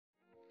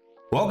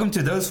Welcome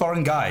to Those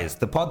Foreign Guys,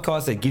 the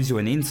podcast that gives you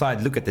an inside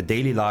look at the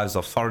daily lives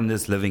of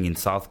foreigners living in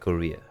South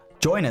Korea.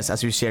 Join us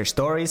as we share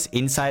stories,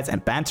 insights,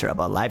 and banter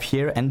about life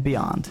here and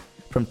beyond.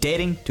 From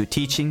dating to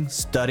teaching,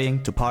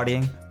 studying to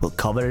partying, we'll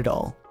cover it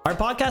all. Our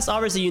podcast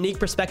offers a unique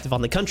perspective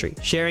on the country,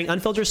 sharing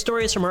unfiltered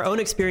stories from our own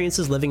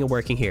experiences living and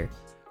working here.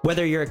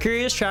 Whether you're a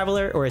curious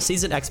traveler or a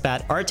seasoned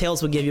expat, our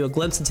tales will give you a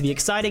glimpse into the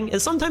exciting and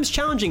sometimes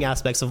challenging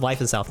aspects of life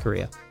in South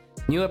Korea.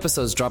 New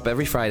episodes drop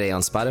every Friday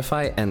on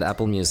Spotify and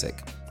Apple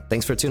Music.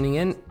 Thanks for tuning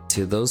in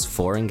to Those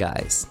Foreign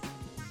Guys.